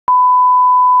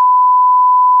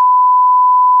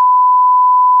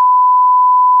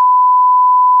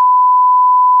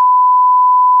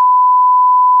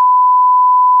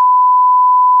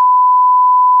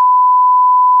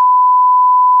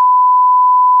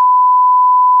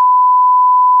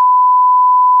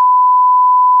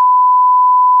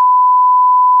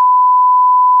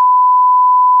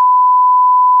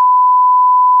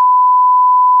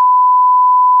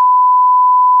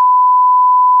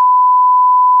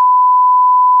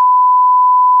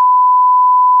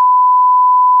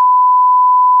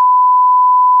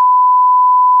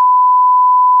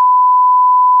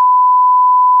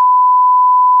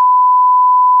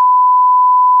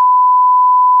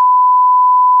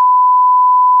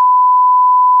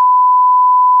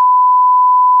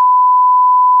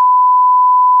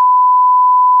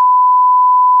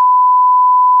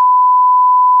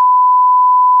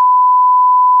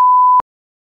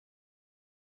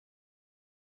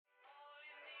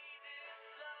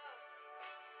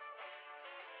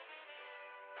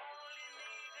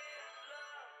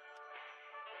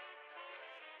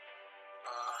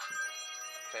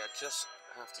Okay, I just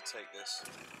have to take this.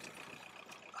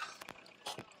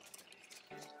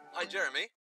 Hi, Jeremy.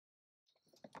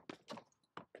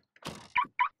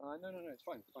 No, it's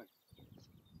fine,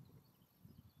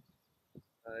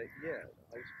 yeah,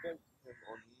 I spoke to him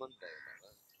on Monday about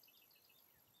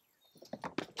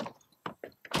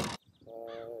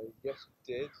that. Yes,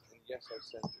 he did, and yes, I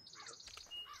sent it to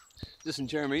him. Listen,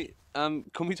 Jeremy,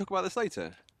 can we talk about this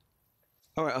later?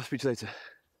 All right, I'll speak to you later.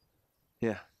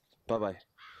 Yeah, bye-bye.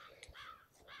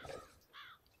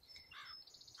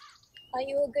 Are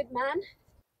you a good man?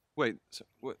 Wait, so,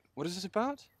 what is this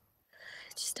about?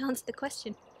 Just answer the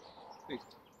question. Wait,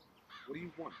 what do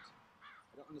you want?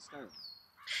 I don't understand.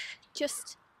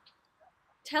 Just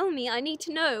tell me, I need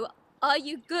to know. Are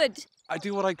you good? I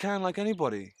do what I can like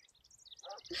anybody.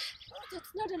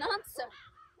 That's not an answer.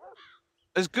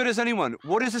 As good as anyone.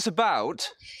 What is this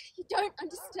about? You don't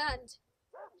understand.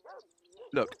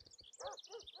 Look,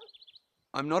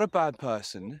 I'm not a bad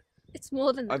person. It's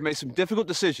more than that. I've made some difficult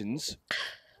decisions,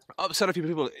 upset a few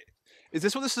people. Is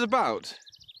this what this is about?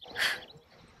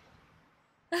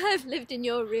 I've lived in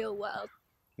your real world.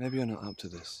 Maybe you're not up to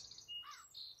this.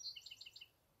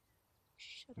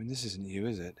 I mean, this isn't you,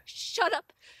 is it? Shut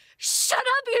up! Shut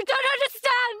up! You don't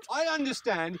understand! I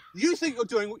understand. You think you're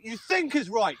doing what you think is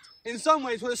right. In some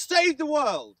ways, would have saved the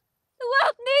world. The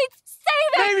world needs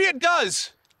saving! Maybe it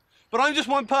does. But I'm just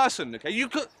one person, okay?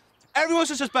 Everyone's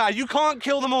just as bad. You can't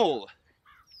kill them all.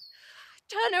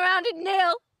 Turn around and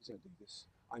kneel. Don't do this.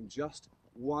 I'm just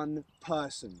one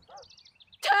person.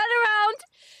 Turn around,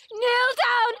 kneel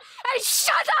down, and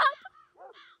shut up!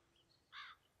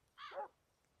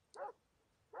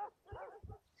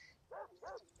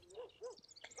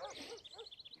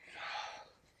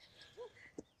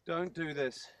 Don't do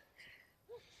this.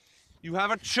 You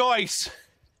have a choice.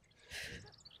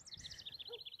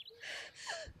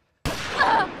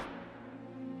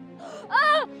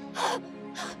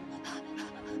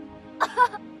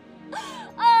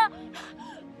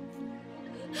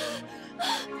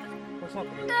 What's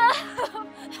happening? No!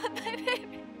 My baby.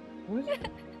 What?